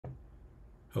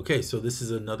Okay, so this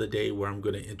is another day where I'm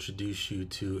going to introduce you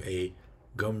to a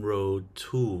Gumroad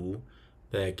tool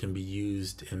that can be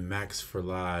used in Max for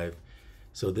Live.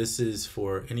 So this is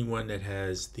for anyone that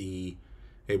has the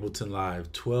Ableton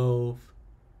Live 12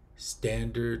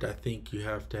 standard. I think you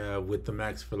have to have with the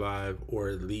Max for Live, or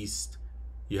at least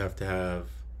you have to have,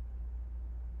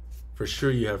 for sure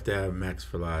you have to have Max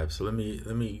for Live. So let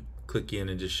me click in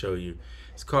and just show you.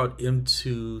 It's called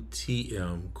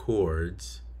M2TM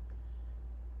Chords.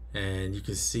 And you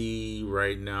can see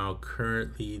right now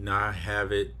currently now I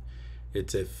have it,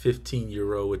 it's at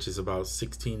 €15, which is about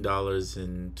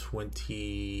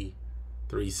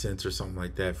 $16.23 or something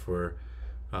like that for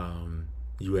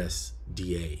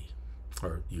USDA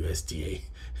or USDA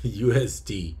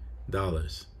USD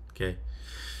dollars, okay,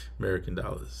 American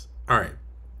dollars. All right,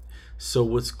 so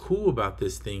what's cool about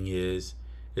this thing is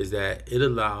that it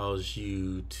allows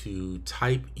you to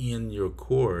type in your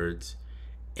chords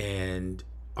and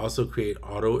also create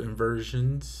auto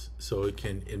inversions, so it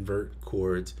can invert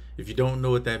chords. If you don't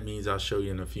know what that means, I'll show you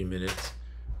in a few minutes.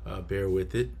 Bear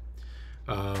with it.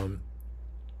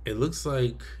 It looks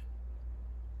like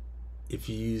if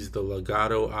you use the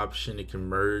legato option, it can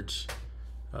merge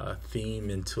a theme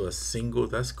into a single.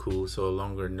 That's cool. So a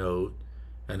longer note.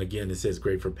 And again, it says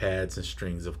great for pads and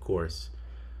strings, of course.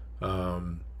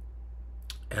 And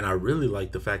I really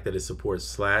like the fact that it supports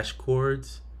slash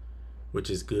chords, which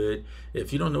is good.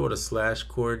 If you don't know what a slash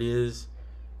chord is,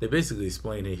 they basically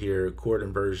explain it here: chord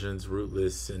inversions,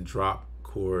 rootless and drop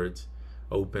chords,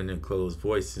 open and closed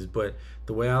voices. But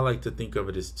the way I like to think of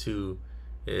it is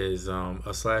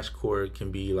a slash chord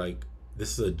can be like,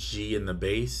 this is a G in the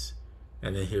bass,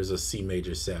 and then here's a C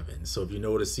major 7. So if you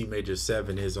know what a C major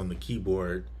 7 is on the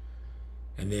keyboard,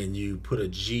 and then you put a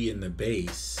G in the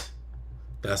bass,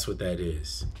 that's what that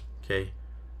is, okay?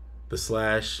 The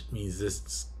slash means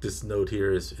this note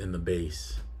here is in the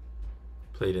bass,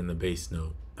 played in the bass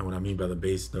note. And what I mean by the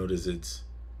bass note is it's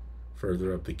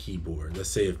further up the keyboard. Let's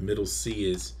say if middle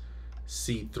C is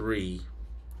C3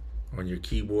 on your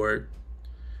keyboard,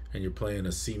 and you're playing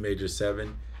a C major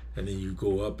 7, and then you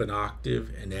go up an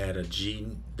octave and add a G,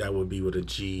 that would be what a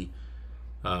G,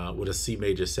 what a C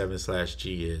major 7 /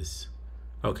 G is.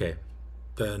 Okay,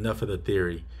 enough of the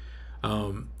theory.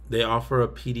 They offer a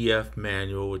PDF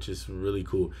manual, which is really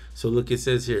cool. So look, it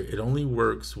says here, it only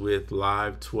works with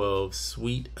Live 12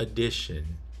 Suite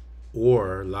Edition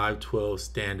or Live 12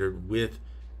 Standard with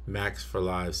Max for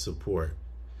Live support.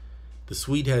 The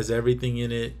Suite has everything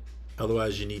in it,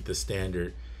 otherwise you need the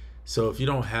Standard. So if you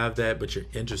don't have that but you're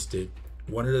interested,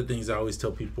 one of the things I always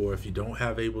tell people, if you don't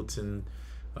have Ableton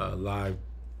Live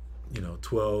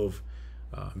 12,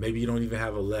 maybe you don't even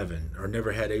have 11 or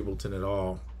never had Ableton at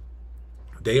all,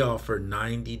 they offer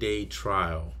 90-day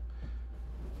trial,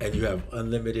 and you have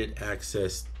unlimited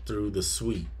access through the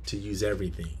suite to use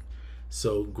everything.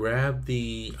 So grab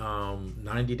the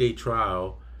 90-day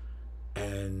trial,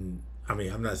 and I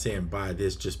mean, I'm not saying buy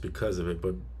this just because of it,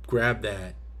 but grab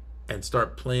that and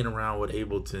start playing around with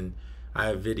Ableton. I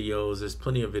have videos, there's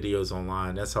plenty of videos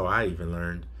online. That's how I even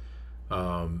learned,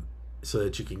 so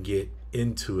that you can get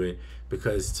into it.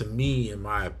 Because to me, in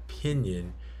my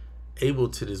opinion,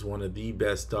 Ableton is one of the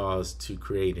best DAWs to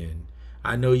create in.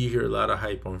 I know you hear a lot of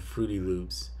hype on Fruity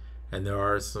Loops, and there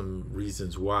are some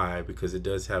reasons why, because it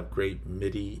does have great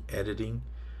MIDI editing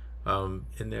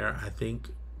in there. I think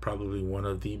probably one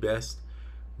of the best.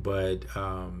 But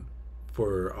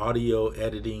for audio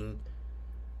editing,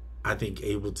 I think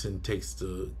Ableton takes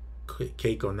the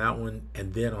cake on that one.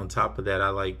 And then on top of that, I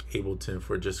like Ableton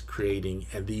for just creating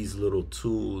and these little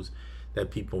tools that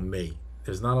people make.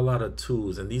 There's not a lot of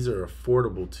tools, and these are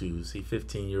affordable tools. See,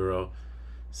 €15.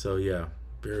 So yeah,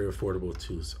 very affordable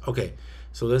tools. Okay,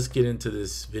 so let's get into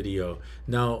this video.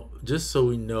 Now, just so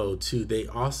we know too, they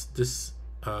also, this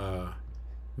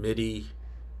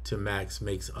Midi2themax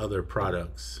makes other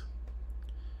products.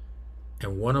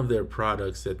 And one of their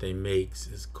products that they make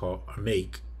is called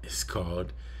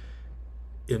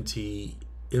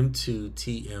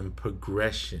M2TM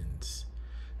Progressions.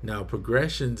 Now,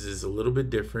 Progressions is a little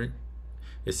bit different.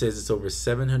 It says it's over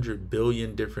 700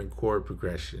 billion different chord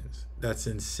progressions. That's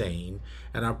insane.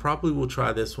 And I probably will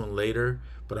try this one later,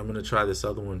 but I'm going to try this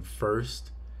other one first,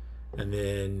 and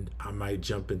then I might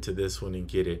jump into this one and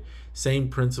get it. Same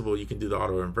principle. You can do the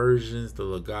auto inversions, the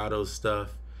legato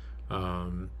stuff.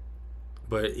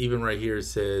 But even right here it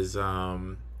says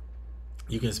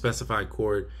you can specify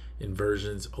chord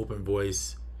inversions, open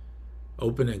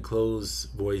and close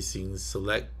voicings,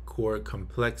 select chord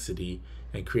complexity,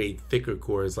 and create thicker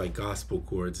chords like gospel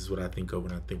chords is what I think of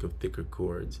when I think of thicker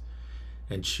chords,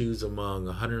 and choose among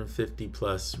 150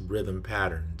 plus rhythm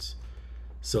patterns.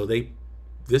 So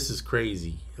this is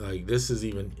crazy. Like, this is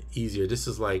even easier. This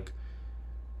is like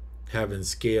having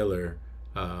scalar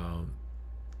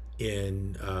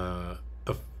in a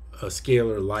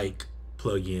scalar like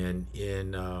plugin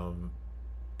in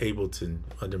Ableton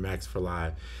under Max for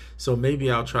Live. So maybe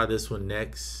I'll try this one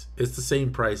next. It's the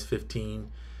same price,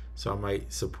 15. So I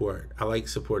might support. I like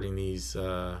supporting these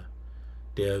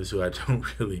devs who I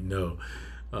don't really know,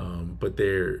 but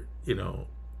they're, you know,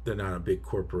 they're not a big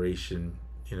corporation,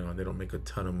 you know, and they don't make a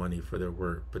ton of money for their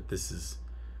work, but this is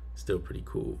still pretty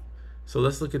cool. So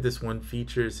let's look at this one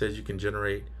feature. It says you can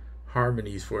generate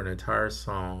harmonies for an entire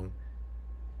song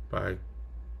by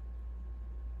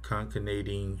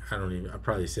concatenating, I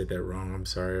probably said that wrong, I'm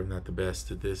sorry, I'm not the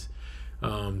best at this,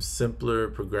 simpler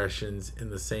progressions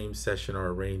in the same session or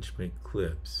arrangement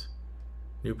clips.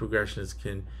 New progressions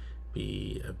can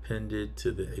be appended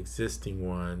to the existing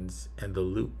ones, and the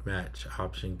loop match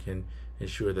option can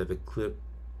ensure that the clip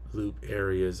loop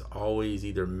areas always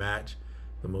either match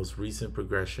the most recent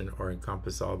progression or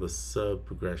encompass all the sub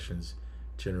progressions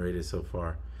generated so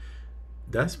far.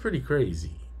 That's pretty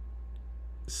crazy.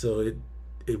 So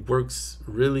it works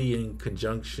really in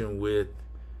conjunction with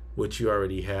what you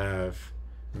already have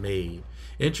made.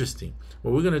 Interesting.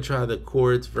 Well, we're going to try the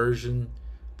Chords version.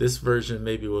 This version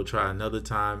maybe we'll try another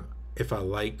time if I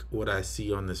like what I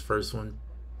see on this first one.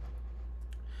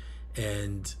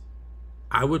 And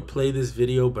I would play this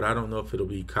video, but I don't know if it'll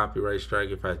be copyright strike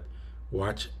if I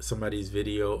watch somebody's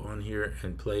video on here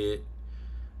and play it.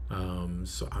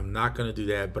 So I'm not going to do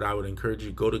that, but I would encourage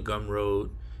you, go to Gumroad.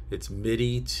 It's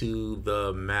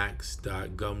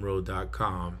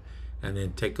Midi2themax.gumroad.com, and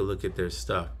then take a look at their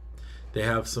stuff. They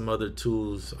have some other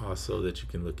tools also that you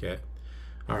can look at.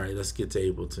 All right, let's get to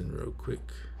Ableton real quick.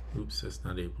 Oops, that's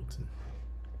not Ableton.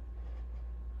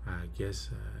 I guess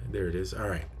there it is. All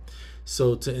right,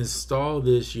 so to install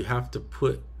this, you have to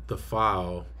put the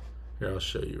file here. I'll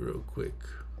show you real quick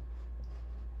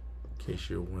in case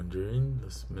you're wondering.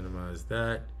 Let's minimize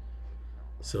that.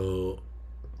 So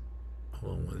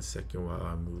hold on 1 second while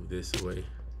I move this away.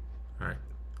 All right,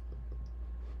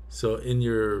 so in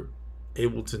your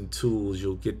Ableton tools,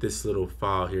 you'll get this little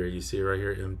file here. You see it right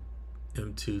here,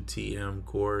 M2TM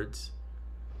Chords.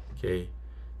 Okay,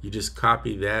 you just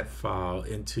copy that file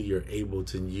into your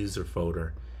Ableton user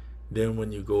folder. Then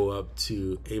when you go up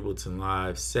to Ableton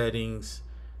Live settings,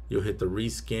 you'll hit the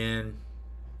rescan.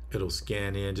 It'll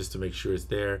scan in just to make sure it's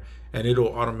there, and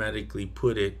it'll automatically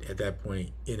put it at that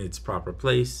point in its proper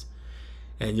place.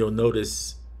 And you'll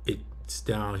notice it's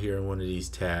down here in one of these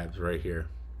tabs right here.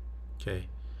 Okay,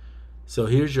 so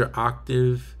here's your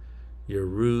octave, your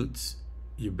roots,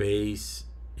 your bass,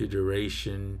 your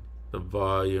duration, the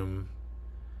volume,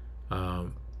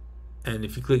 and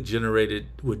if you click generate, it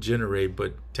would generate,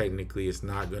 but technically it's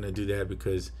not going to do that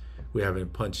because we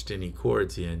haven't punched any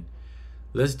chords in.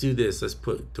 Let's do this. Let's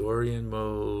put Dorian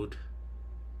mode.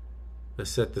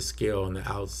 Let's set the scale on the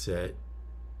outset.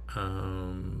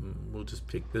 We'll just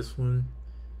pick this one.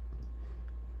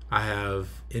 I have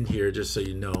in here, just so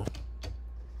you know,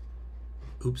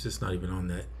 oops, it's not even on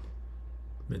that.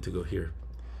 Meant to go here.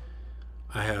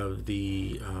 I have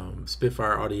the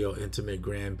Spitfire Audio Intimate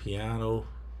Grand Piano,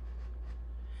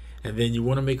 and then you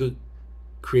want to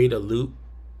create a loop.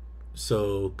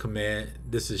 So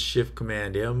this is Shift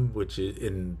Command M, which is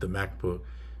in the MacBook,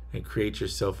 and create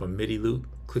yourself a MIDI loop.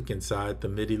 Click inside the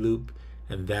MIDI loop,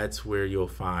 and that's where you'll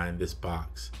find this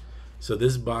box. So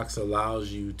this box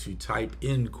allows you to type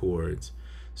in chords.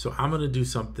 So I'm going to do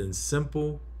something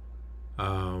simple,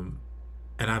 and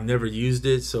I've never used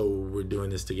it, so we're doing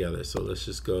this together. So let's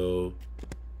just go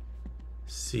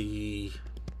C.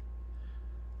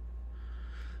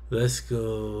 Let's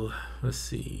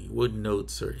see what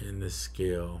notes are in this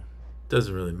scale.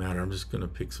 Doesn't really matter. I'm just gonna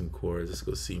pick some chords. Let's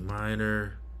go C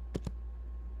minor,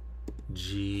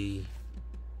 G,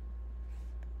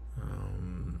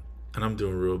 and I'm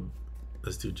doing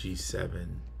let's do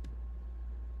G7.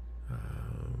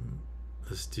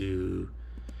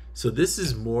 So this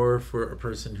is more for a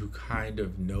person who kind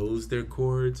of knows their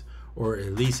chords, or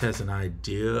at least has an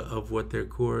idea of what their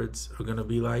chords are gonna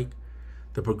be like.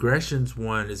 The progressions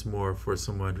one is more for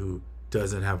someone who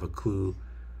doesn't have a clue.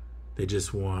 They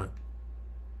just want,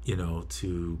 you know,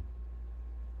 to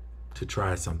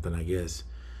try something, I guess,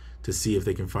 to see if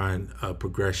they can find a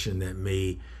progression that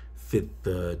may fit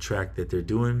the track that they're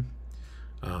doing.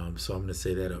 So I'm going to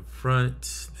say that up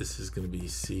front. This is going to be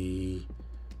C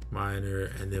minor,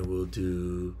 and then we'll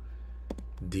do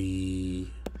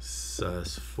D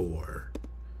sus4.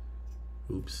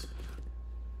 Oops.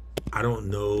 I don't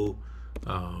know.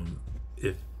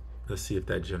 Let's see if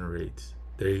that generates.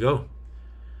 There you go.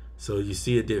 So you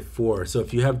see it did 4. So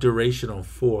if you have duration on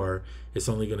 4, it's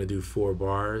only going to do 4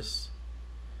 bars,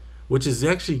 which is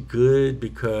actually good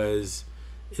because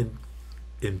in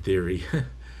theory,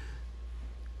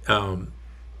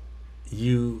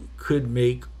 you could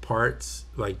make parts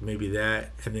like maybe that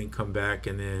and then come back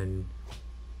and then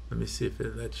let me see if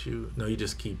it lets you. No, you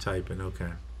just keep typing.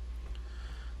 Okay.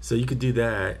 So you could do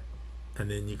that and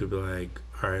then you could be like,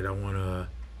 all right, I want to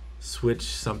switch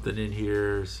something in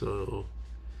here. So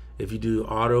if you do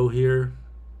auto here,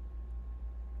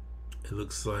 it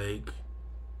looks like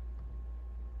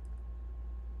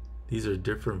these are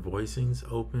different voicings.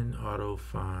 Open, auto,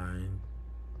 find.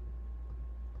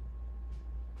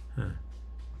 Huh.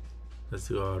 Let's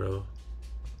do auto.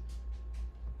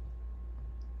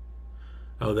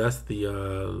 Oh, that's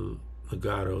the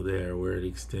legato there where it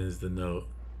extends the note.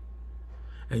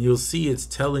 And you'll see it's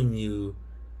telling you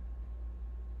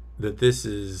that this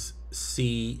is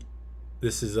C,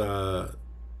 this is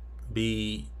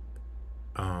B,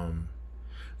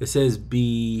 it says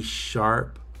B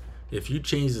sharp. If you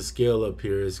change the scale up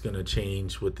here, it's going to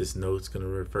change what this note's going to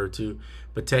refer to.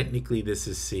 But technically this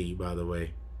is C, by the way,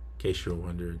 in case you're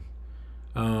wondering.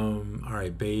 All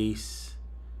right, bass.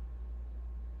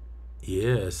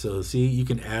 Yeah, so see, you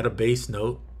can add a bass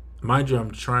note. Mind you, I'm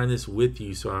trying this with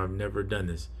you, so I've never done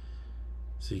this.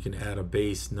 So you can add a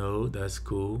bass note. That's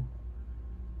cool.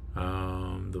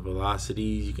 The velocity,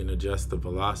 you can adjust the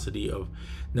velocity of.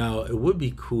 Now, it would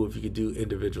be cool if you could do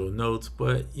individual notes,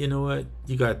 but you know what?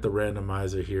 You got the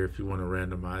randomizer here if you want to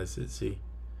randomize it, see?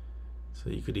 So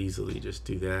you could easily just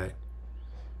do that.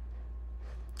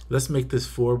 Let's make this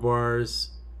 4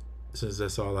 bars, since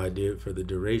that's all I did for the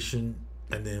duration.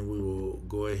 And then we will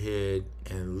go ahead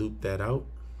and loop that out.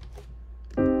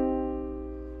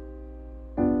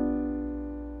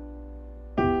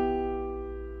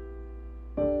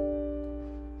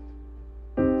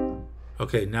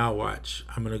 Okay, now watch.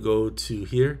 I'm gonna go to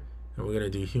here and we're gonna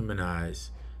do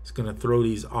humanize. It's gonna throw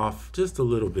these off just a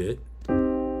little bit.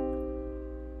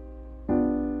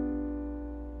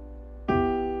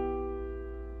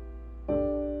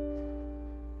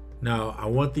 Now, I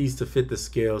want these to fit the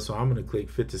scale, so I'm going to click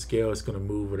fit to scale. It's going to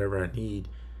move whatever I need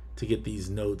to get these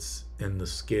notes in the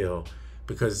scale.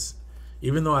 Because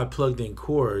even though I plugged in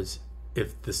chords,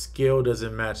 if the scale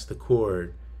doesn't match the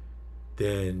chord,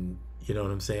 then, you know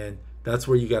what I'm saying? That's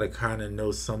where you got to kind of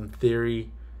know some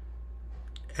theory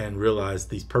and realize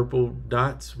these purple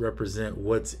dots represent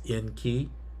what's in key.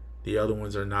 The other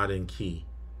ones are not in key.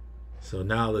 So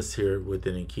now let's hear it with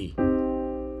it in key.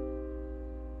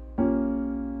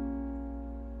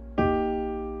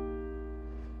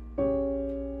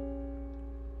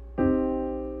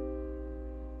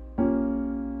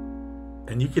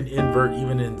 And you can invert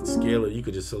even in scalar. You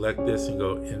could just select this and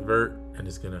go invert, and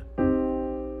it's gonna.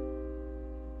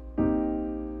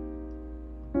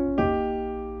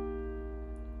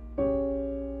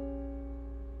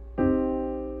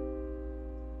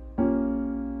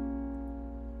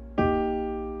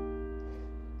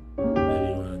 Maybe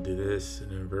you want to do this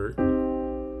and invert.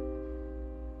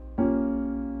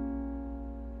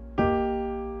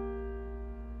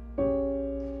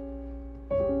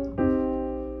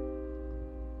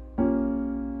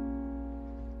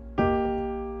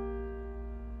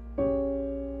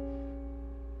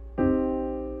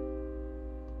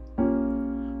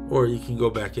 Or you can go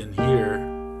back in here.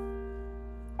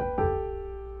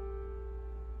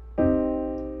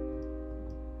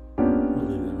 We'll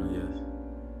leave them, yes.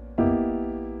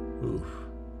 Oof.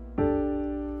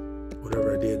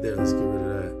 Whatever I did there, let's get rid of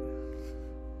that.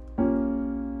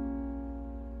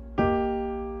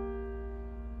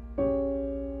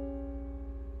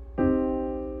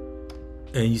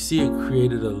 And you see it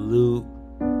created a loop.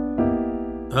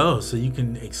 Oh, so you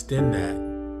can extend that.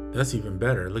 That's even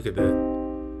better. Look at that.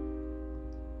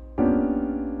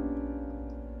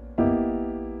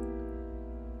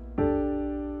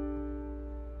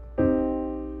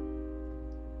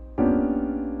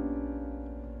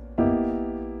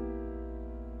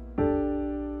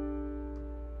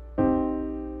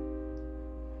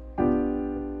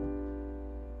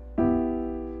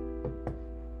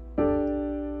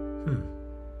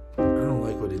 I don't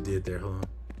like what it did there. Hold on.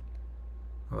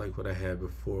 I like what I had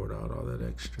before without all that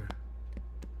extra.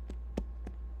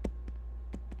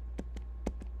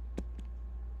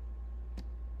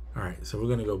 All right, so we're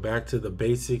gonna go back to the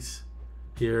basics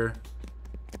here.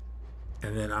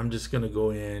 And then I'm just gonna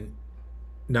go in.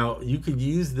 Now you could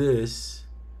use this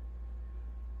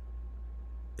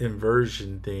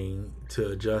inversion thing to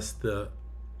adjust the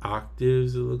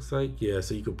octaves, it looks like. Yeah,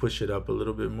 so you can push it up a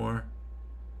little bit more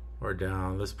or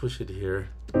down. Let's push it here.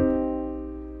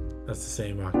 That's the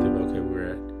same octave. Okay, we're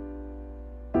at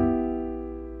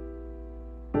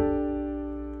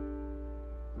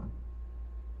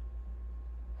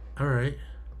All right.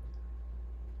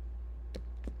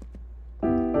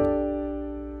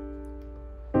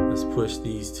 Let's push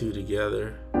these two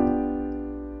together.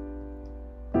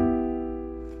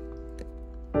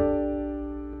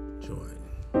 Join.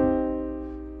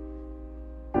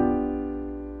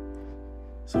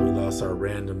 So we lost our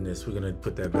randomness. We're gonna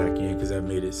put that back in because that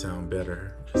made it sound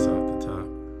better just off the top.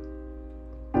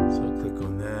 So click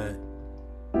on that,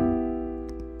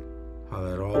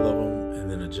 highlight all of them, and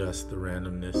then adjust the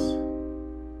randomness.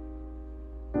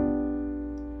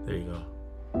 There you go.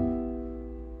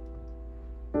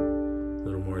 A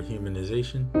little more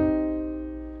humanization.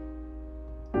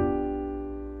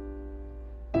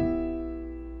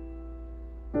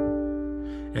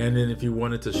 And then if you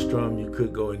wanted to strum, you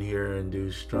could go in here and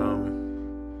do strum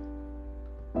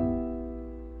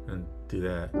and do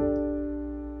that.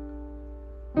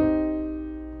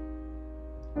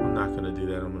 I'm not going to do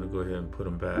that. I'm going to go ahead and put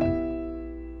them back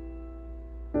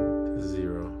to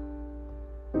 0.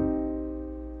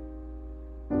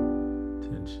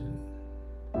 Tension.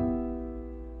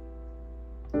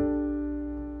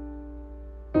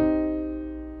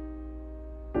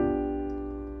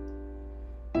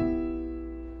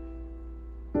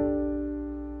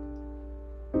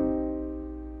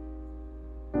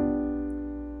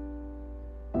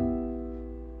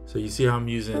 So you see how I'm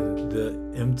using the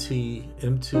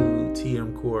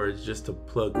M2TM chords just to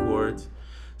plug chords.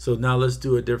 So now let's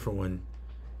do a different one.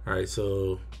 All right,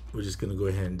 so we're just gonna go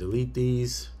ahead and delete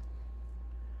these.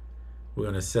 We're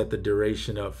gonna set the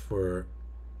duration up for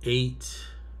 8.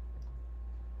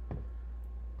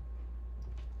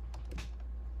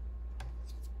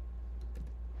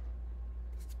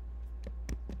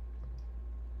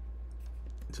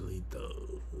 Delete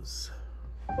those.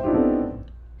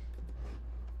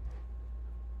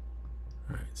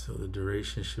 So the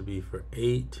duration should be for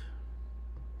 8.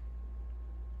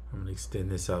 I'm going to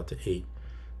extend this out to 8.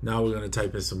 Now we're going to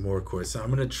type in some more chords. So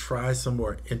I'm going to try some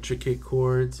more intricate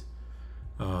chords.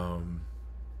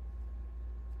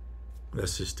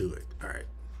 Let's just do it. All right.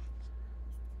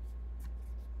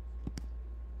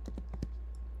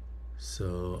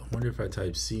 So I wonder if I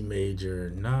type C major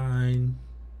 9.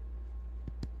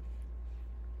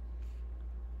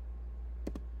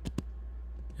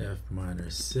 F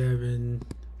minor 7.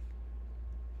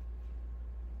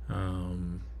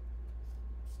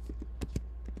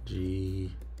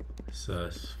 G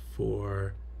sus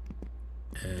 4,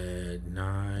 add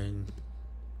 9,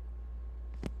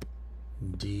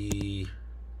 D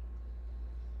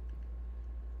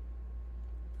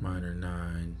minor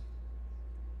 9,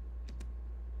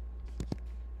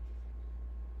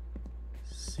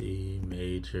 C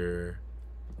major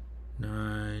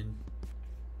 9,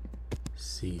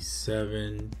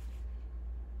 C7,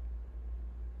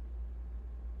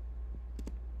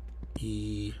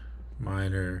 E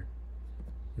minor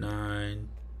 9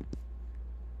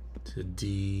 to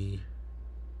D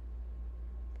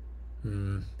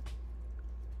to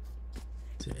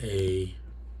A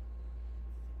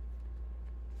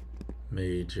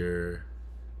major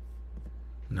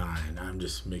 9. I'm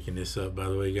just making this up, by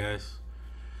the way, guys.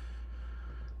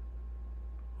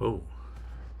 Oh.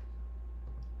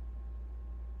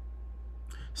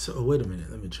 So wait a minute,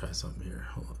 let me try something here.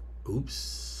 Hold on.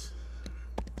 Oops.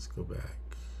 Let's go back.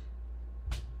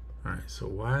 All right, so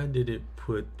why did it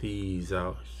put these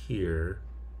out here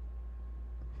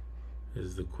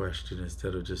is the question,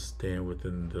 instead of just staying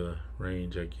within the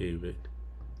range I gave it.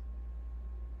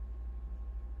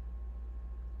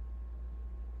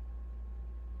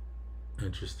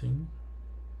 Interesting.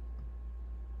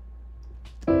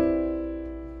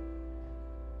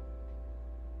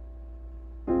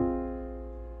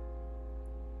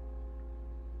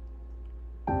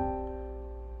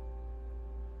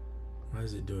 Why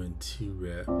is it doing 2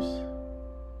 reps?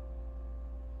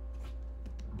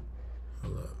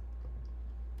 Hold up.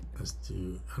 Let's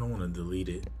do, I don't want to delete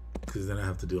it because then I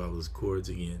have to do all those chords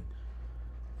again.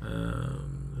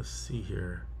 Let's see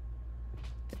here.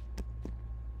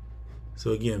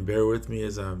 So again, bear with me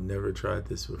as I've never tried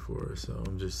this before. So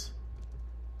I'm just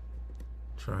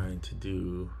trying to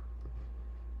do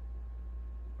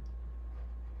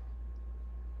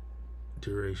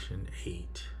duration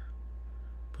 8.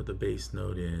 Put the bass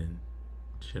note in,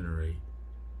 generate.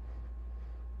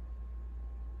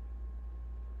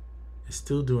 It's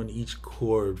still doing each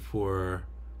chord for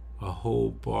a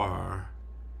whole bar,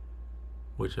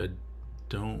 which I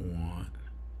don't want.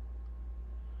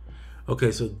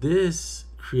 Okay, so this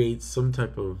creates some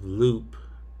type of loop.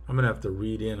 I'm gonna have to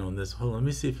read in on this. Hold on, let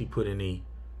me see if he put any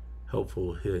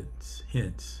helpful hints.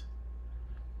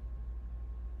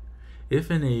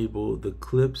 If enabled, the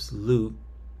clips loop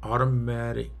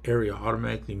automatic area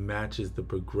automatically matches the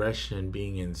progression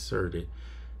being inserted.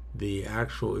 The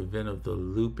actual event of the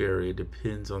loop area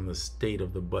depends on the state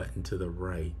of the button to the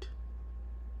right.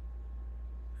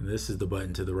 And this is the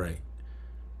button to the right.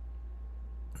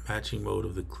 Matching mode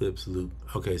of the clips loop.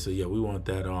 Okay, so yeah, we want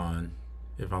that on,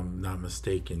 if I'm not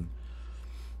mistaken.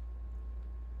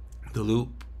 The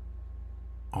loop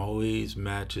always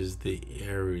matches the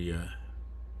area.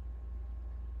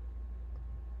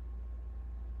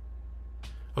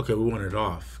 Okay, we want it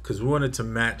off because we want it to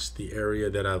match the area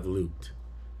that I've looped.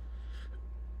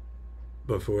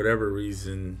 But for whatever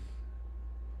reason,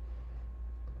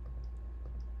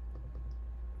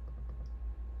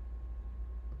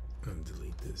 let me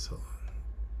delete this. Hold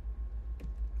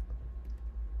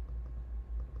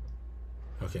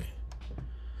on. Okay.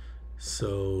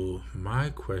 So my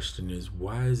question is,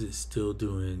 why is it still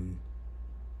doing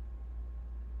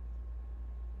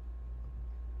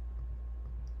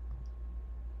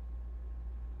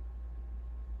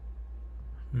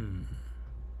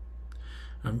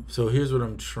so here's what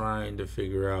I'm trying to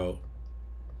figure out.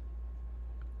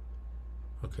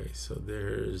 Okay, so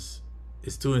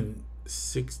it's doing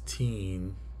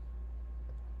 16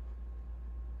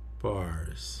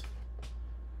 bars.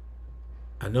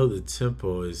 I know the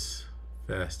tempo is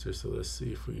faster, so let's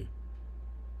see if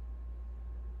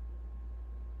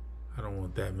I don't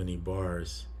want that many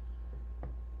bars.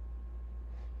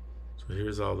 So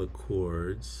here's all the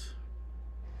chords.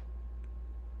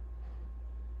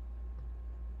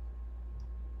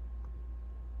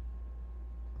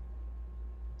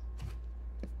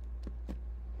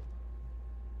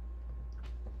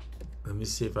 Let me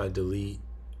see if I delete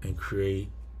and create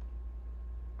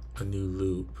a new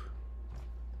loop,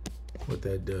 what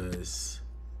that does.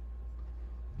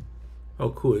 Oh,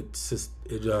 cool,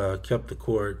 it kept the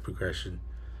chord progression.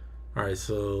 All right,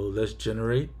 so let's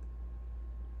generate.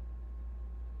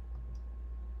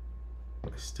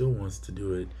 It still wants to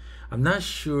do it. I'm not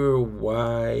sure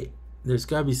why. There's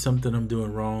gotta be something I'm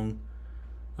doing wrong.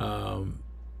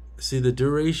 See, the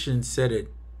duration set at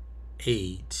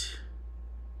 8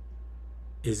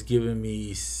 is giving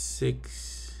me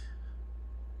 6.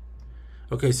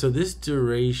 Okay, so this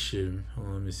duration, hold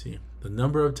on, let me see. The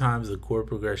number of times the chord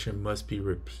progression must be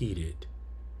repeated.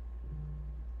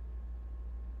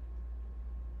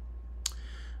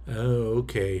 Oh,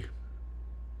 okay.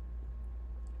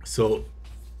 So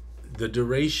the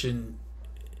duration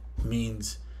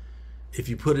means if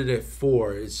you put it at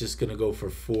 4, it's just gonna go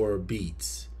for 4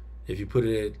 beats. If you put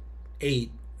it at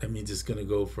 8, that means it's gonna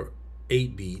go for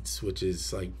 8 beats, which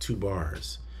is like 2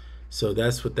 bars. So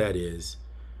that's what that is.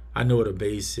 I know what a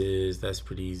bass is. That's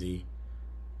pretty easy.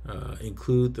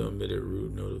 Include the omitted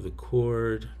root note of the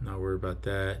chord. Not worried about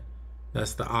that.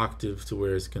 That's the octave to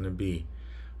where it's going to be.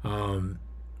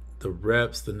 The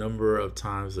reps, the number of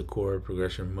times the chord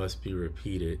progression must be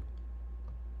repeated.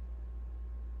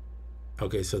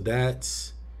 Okay, so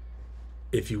that's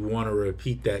if you want to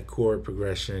repeat that chord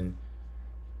progression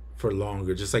for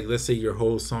longer. Just like, let's say your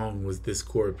whole song was this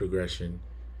chord progression,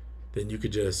 then you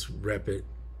could just rep it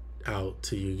out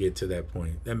till you get to that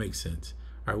point. That makes sense.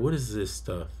 All right, what is this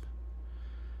stuff?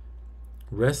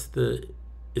 Rest the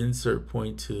insert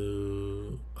point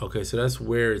to, okay, so that's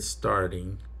where it's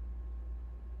starting.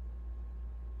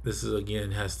 This is,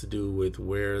 again, has to do with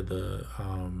where the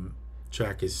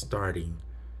track is starting.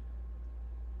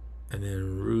 And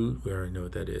then root, we already know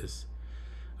what that is.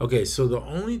 Okay, so the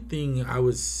only thing I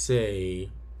would say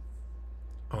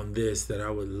on this that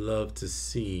I would love to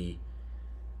see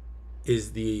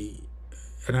is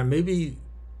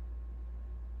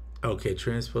okay,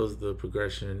 transpose the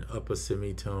progression up a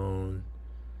semitone.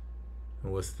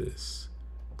 And what's this?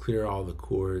 Clear all the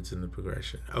chords in the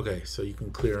progression. Okay, so you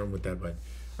can clear them with that button.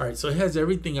 All right, so it has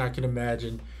everything I can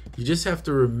imagine. You just have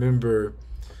to remember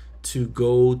to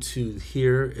go to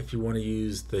here if you want to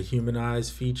use the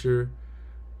humanize feature,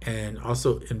 and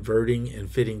also inverting and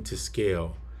fitting to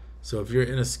scale. So if you're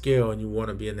in a scale and you want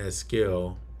to be in that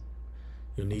scale,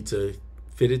 you'll need to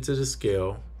fit it to the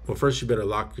scale. Well, first you better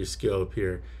lock your scale up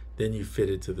here, then you fit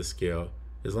it to the scale.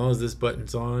 As long as this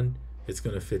button's on, it's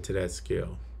going to fit to that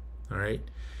scale. All right.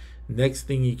 Next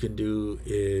thing you can do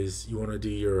is you want to do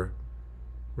your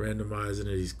randomizing of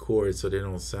these chords so they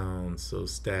don't sound so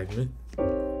stagnant.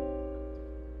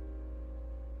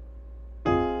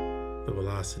 The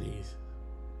velocities.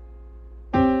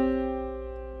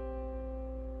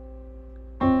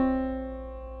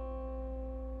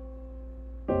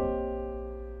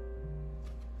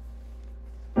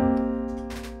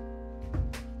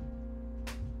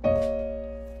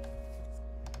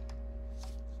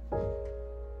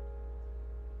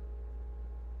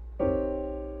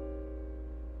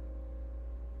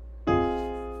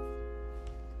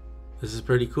 This is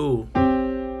pretty cool.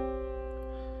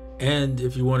 And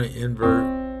if you want to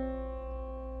invert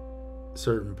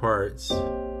certain parts,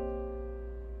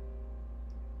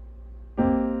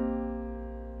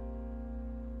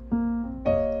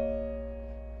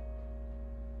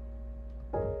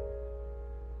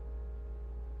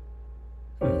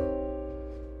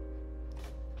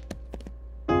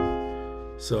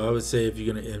 so I would say if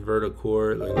you're going to invert a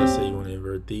chord, like let's say you want to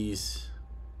invert these.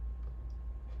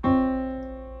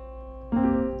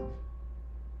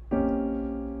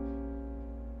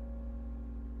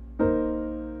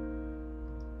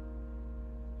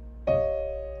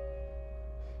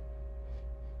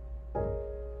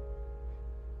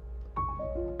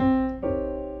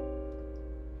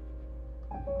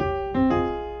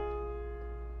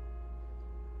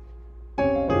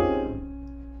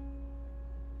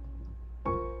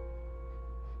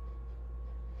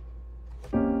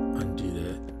 Undo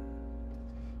that.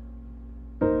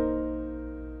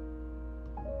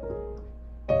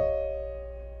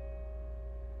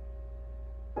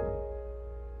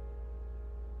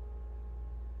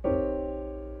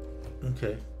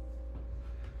 Okay.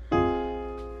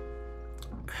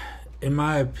 In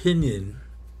my opinion,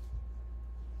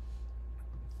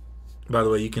 by the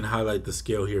way, you can highlight the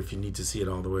scale here if you need to see it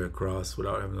all the way across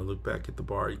without having to look back at the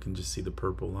bar. You can just see the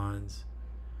purple lines.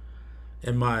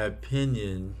 In my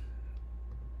opinion,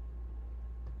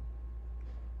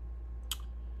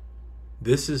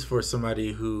 this is for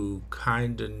somebody who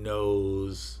kind of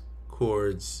knows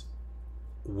chords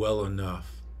well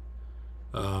enough.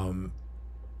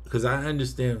 Because I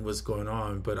understand what's going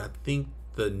on, but I think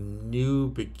the new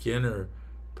beginner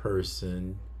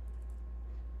person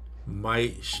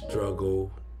might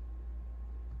struggle.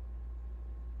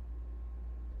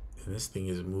 And this thing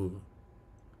is moving.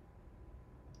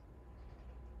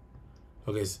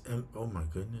 Okay, oh my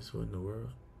goodness, what in the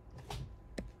world?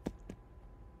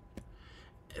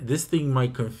 This thing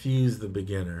might confuse the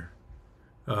beginner.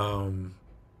 And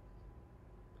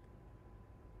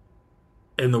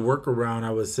the workaround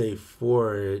I would say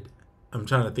for it, I'm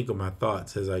trying to think of my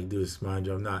thoughts as I do this, mind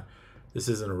you, this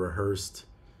isn't a rehearsed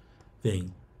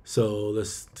thing. So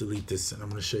let's delete this and I'm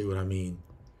going to show you what I mean.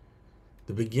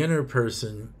 The beginner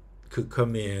person could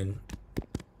come in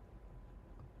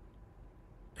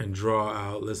and draw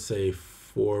out, let's say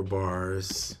 4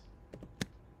 bars.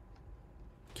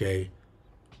 Okay.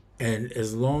 And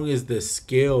as long as the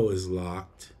scale is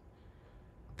locked,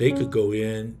 they could go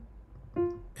in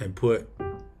and put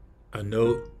a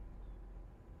note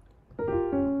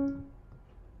on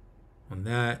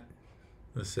that.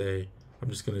 Let's say I'm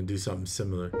just going to do something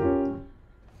similar.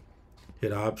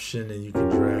 Hit Option and you can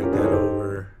drag that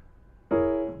over.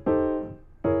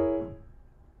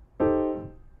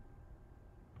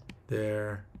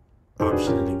 There.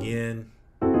 Option it again.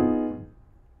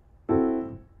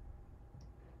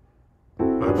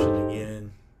 Option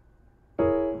again.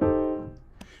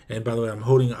 And by the way, I'm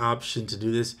holding Option to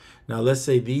do this. Now let's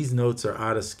say these notes are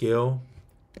out of scale.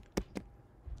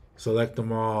 Select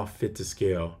them all, fit to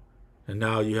scale. And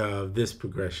now you have this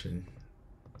progression.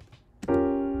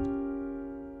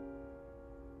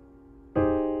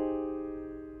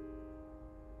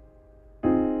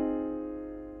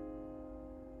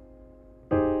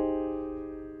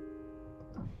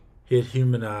 Hit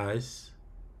Humanize.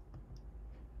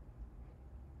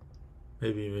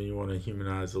 Maybe even you want to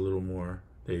humanize a little more.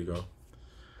 There you go.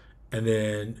 And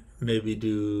then maybe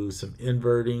do some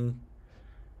inverting.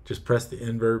 Just press the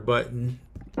invert button.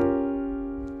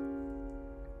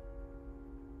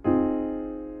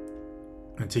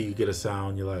 Until you get a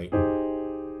sound you like.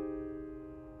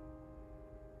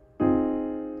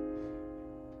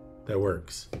 That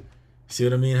works. See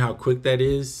what I mean? How quick that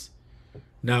is?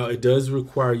 Now it does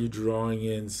require you drawing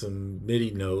in some MIDI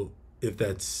note. If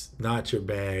that's not your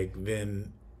bag,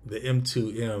 then the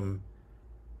M2M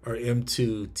or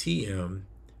M2TM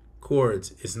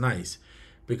chords is nice.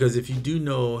 Because if you do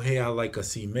know, hey, I like a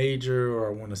C major or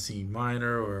I want a C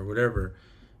minor or whatever,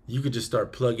 you could just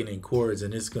start plugging in chords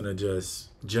and it's going to just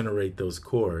generate those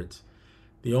chords.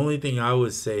 The only thing I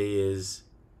would say is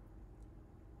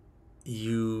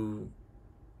you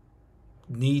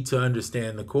need to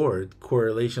understand the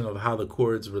correlation of how the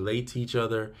chords relate to each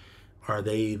other. Are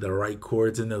they the right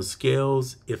chords in those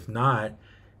scales? If not,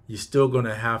 you're still going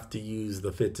to have to use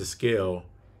the fit to scale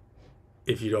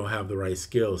if you don't have the right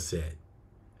scale set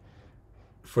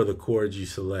for the chords you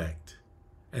select.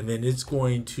 And then it's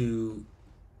going to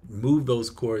move those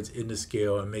chords into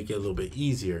scale and make it a little bit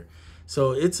easier.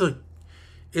 So it's a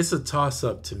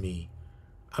toss-up to me.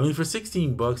 I mean, for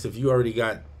 16 bucks, if you already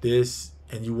got this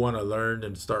and you want to learn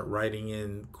and start writing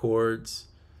in chords,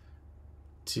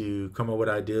 to come up with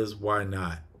ideas, why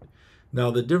not?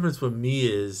 Now, the difference with me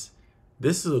is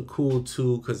this is a cool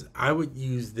tool because I would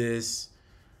use this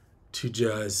to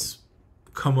just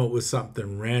come up with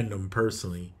something random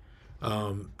personally.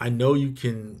 I know you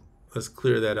can, let's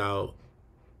clear that out.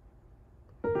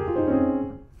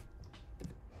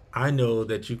 I know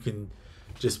that you can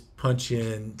just punch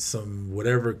in some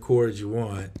whatever chords you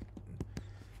want.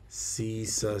 C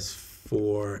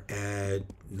sus4 add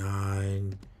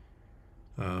 9,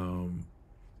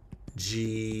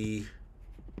 G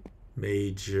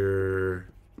major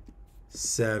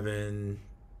 7,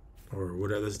 or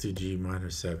whatever. Let's do G minor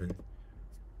 7.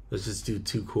 Let's just do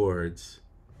 2 chords.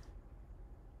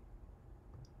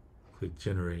 Click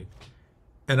generate.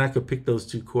 And I could pick those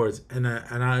 2 chords, and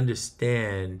I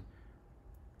understand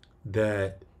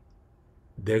that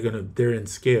they're in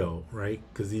scale, right?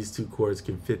 Because these 2 chords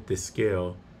can fit this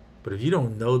scale. But if you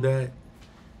don't know that,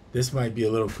 this might be a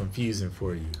little confusing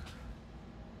for you,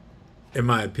 in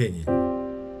my opinion.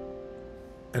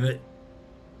 And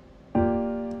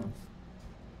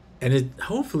it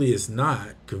hopefully it's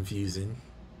not confusing.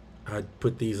 I'd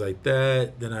put these like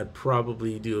that, then I'd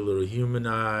probably do a little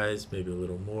humanize, maybe a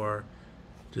little more,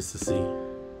 just to see,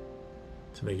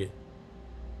 to make it.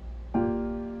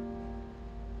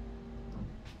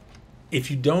 If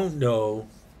you don't know,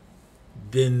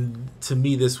 then to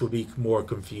me this would be more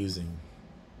confusing.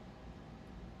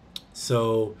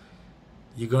 So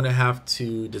you're going to have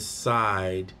to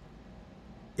decide,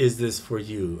 is this for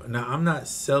you? Now, I'm not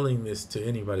selling this to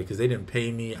anybody because they didn't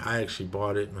pay me. I actually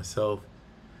bought it myself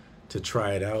to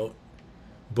try it out.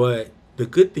 But the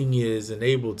good thing is in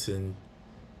Ableton,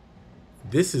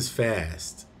 this is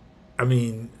fast. I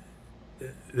mean,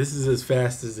 this is as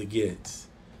fast as it gets.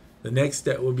 The next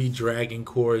step will be dragging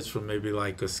chords from maybe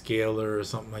like a scaler or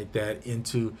something like that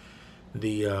into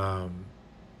the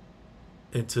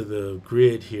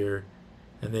grid here,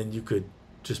 and then you could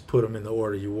just put them in the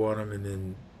order you want them, and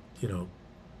then, you know,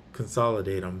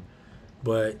 consolidate them.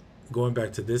 But going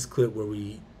back to this clip where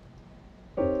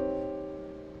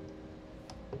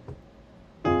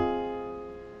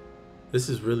this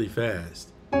is really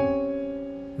fast.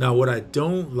 Now, what I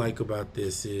don't like about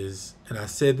this is, and I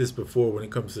said this before when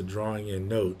it comes to drawing in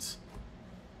notes,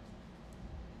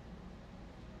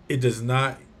 it does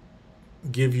not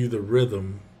give you the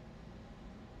rhythm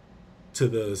to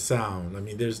the sound. I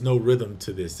mean, there's no rhythm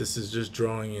to this. This is just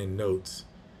drawing in notes.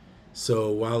 So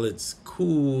while it's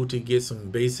cool to get some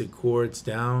basic chords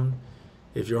down,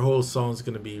 if your whole song's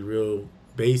going to be real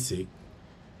basic,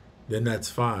 then that's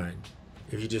fine.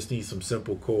 If you just need some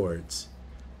simple chords.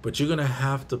 But you're going to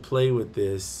have to play with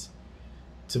this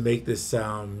to make this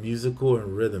sound musical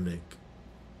and rhythmic.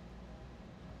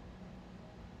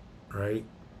 Right?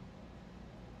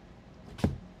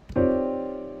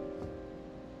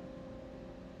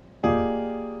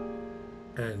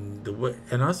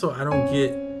 And also I don't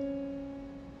get,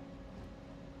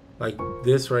 like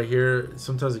this right here,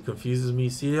 sometimes it confuses me.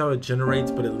 See how it generates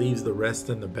but it leaves the rest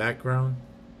in the background?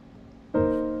 I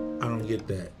don't get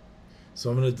that. So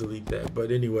I'm going to delete that.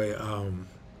 But anyway,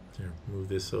 here, move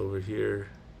this over here.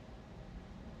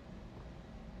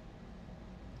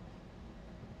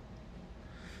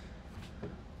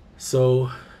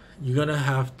 So you're going to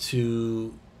have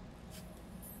to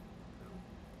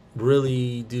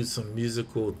really do some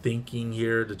musical thinking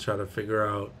here to try to figure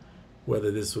out whether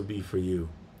this would be for you.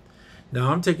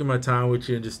 Now, I'm taking my time with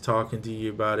you and just talking to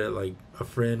you about it like a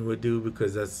friend would do,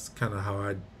 because that's kind of how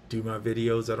I do my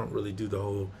videos. I don't really do the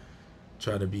whole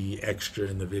trying to be extra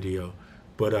in the video,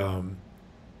 but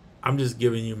I'm just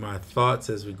giving you my thoughts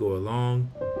as we go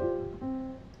along.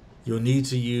 You'll need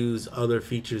to use other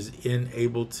features in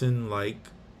Ableton like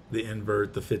the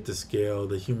invert, the fit to scale,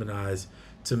 the humanize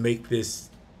to make this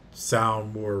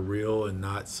sound more real and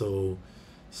not so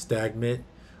stagnant.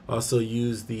 Also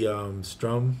use the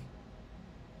strum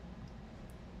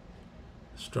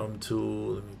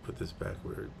tool. Let me put this back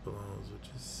where it belongs,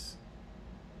 which is,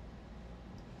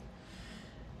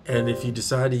 and if you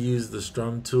decide to use the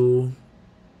strum tool,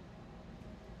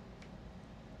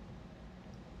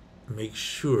 make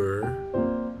sure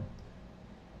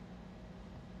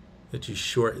that you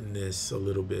shorten this a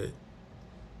little bit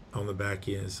on the back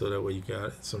end, so that way you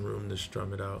got some room to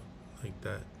strum it out like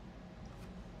that.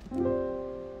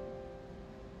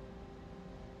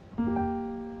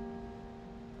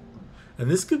 And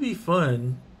this could be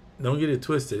fun. Don't get it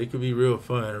twisted. It could be real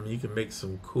fun. I mean, you can make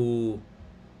some cool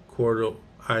chord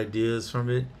ideas from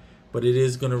it, but it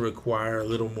is going to require a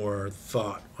little more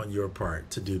thought on your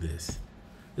part to do this.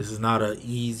 This is not an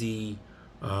easy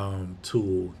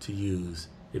tool to use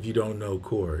if you don't know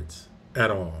chords at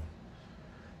all.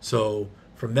 So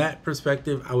from that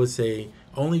perspective, I would say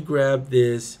only grab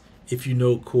this if you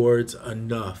know chords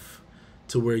enough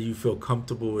to where you feel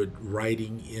comfortable with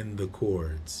writing in the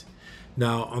chords.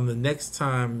 Now, on the next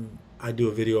time I do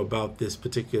a video about this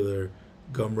particular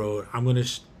Gumroad,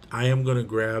 I am gonna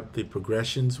grab the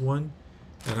progressions one,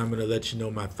 and I'm gonna let you know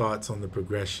my thoughts on the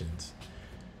progressions.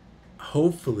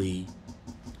 Hopefully,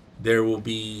 there will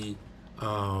be.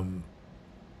 I'll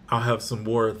have some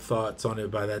more thoughts on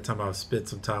it by that time. I'll spend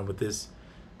some time with this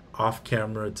off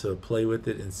camera to play with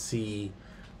it and see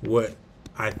what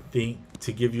I think,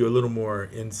 to give you a little more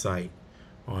insight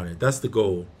on it. That's the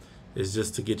goal, is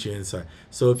just to get you insight.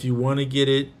 So if you want to get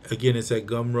it, again, it's at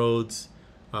Gumroad's.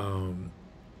 I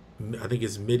think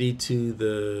it's MIDI to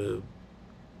the.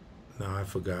 No, I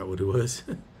forgot what it was.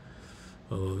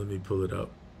 Oh, let me pull it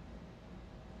up.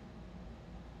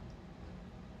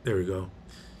 There we go.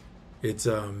 It's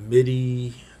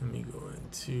MIDI. Let me go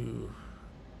into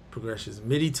progressions.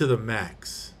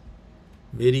 Midi2themax.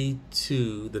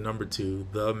 Midi2, the number 2,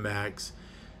 the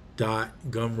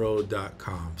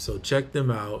max.gumroad.com. So check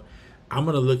them out. I'm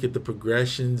gonna look at the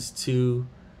progressions too,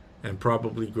 and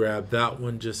probably grab that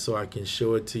one just so I can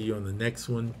show it to you on the next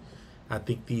one. I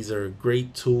think these are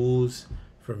great tools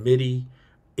for MIDI.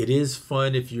 It is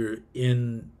fun if you're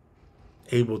in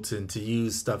Ableton to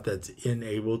use stuff that's in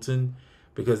Ableton,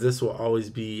 because this will always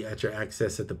be at your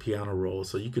access at the piano roll.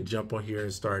 So you could jump on here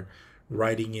and start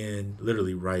writing in,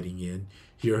 literally writing in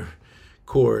your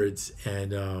chords.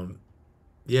 And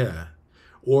yeah,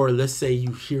 or let's say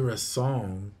you hear a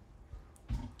song.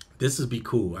 This would be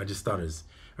cool. I just thought it was,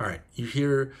 all right, you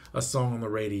hear a song on the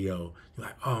radio. You're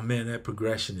like, oh man, that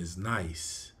progression is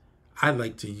nice. I'd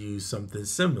like to use something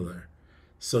similar.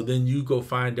 So then you go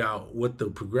find out what the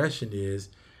progression is,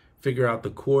 figure out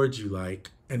the chords you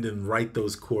like, and then write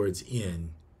those chords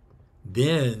in.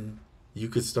 Then you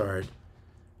could start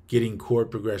getting chord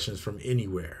progressions from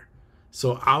anywhere.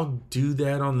 So I'll do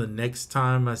that on the next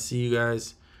time I see you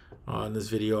guys on this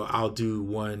video. I'll do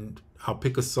one, I'll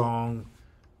pick a song,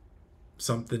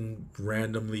 something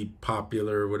randomly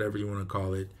popular, whatever you want to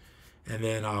call it, and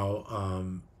then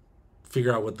I'll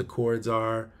figure out what the chords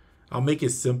are. I'll make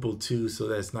it simple too, so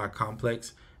that it's not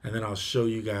complex, and then I'll show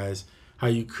you guys how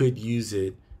you could use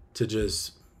it to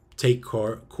just take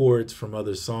chords from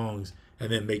other songs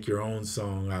and then make your own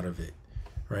song out of it,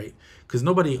 right? Because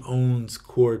nobody owns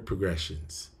chord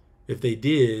progressions. If they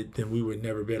did, then we would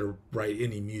never be able to write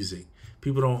any music.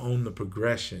 People don't own the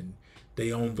progression.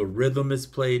 They own the rhythm it's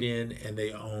played in, and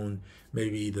they own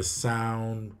maybe the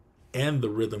sound and the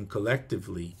rhythm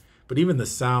collectively. But even the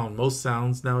sound, most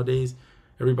sounds nowadays,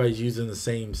 everybody's using the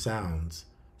same sounds.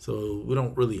 So we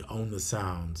don't really own the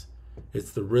sounds.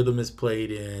 It's the rhythm it's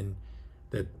played in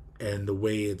that, and the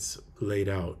way it's laid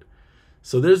out.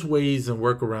 So there's ways and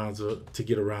workarounds to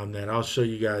get around that. I'll show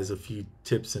you guys a few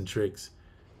tips and tricks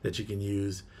that you can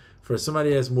use. For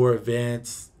somebody that's more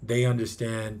advanced, they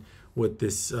understand what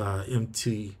this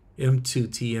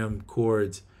M2TM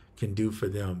chords can do for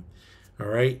them. All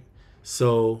right.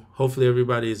 So hopefully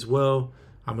everybody is well.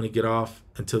 I'm going to get off.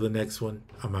 Until the next one,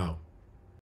 I'm out.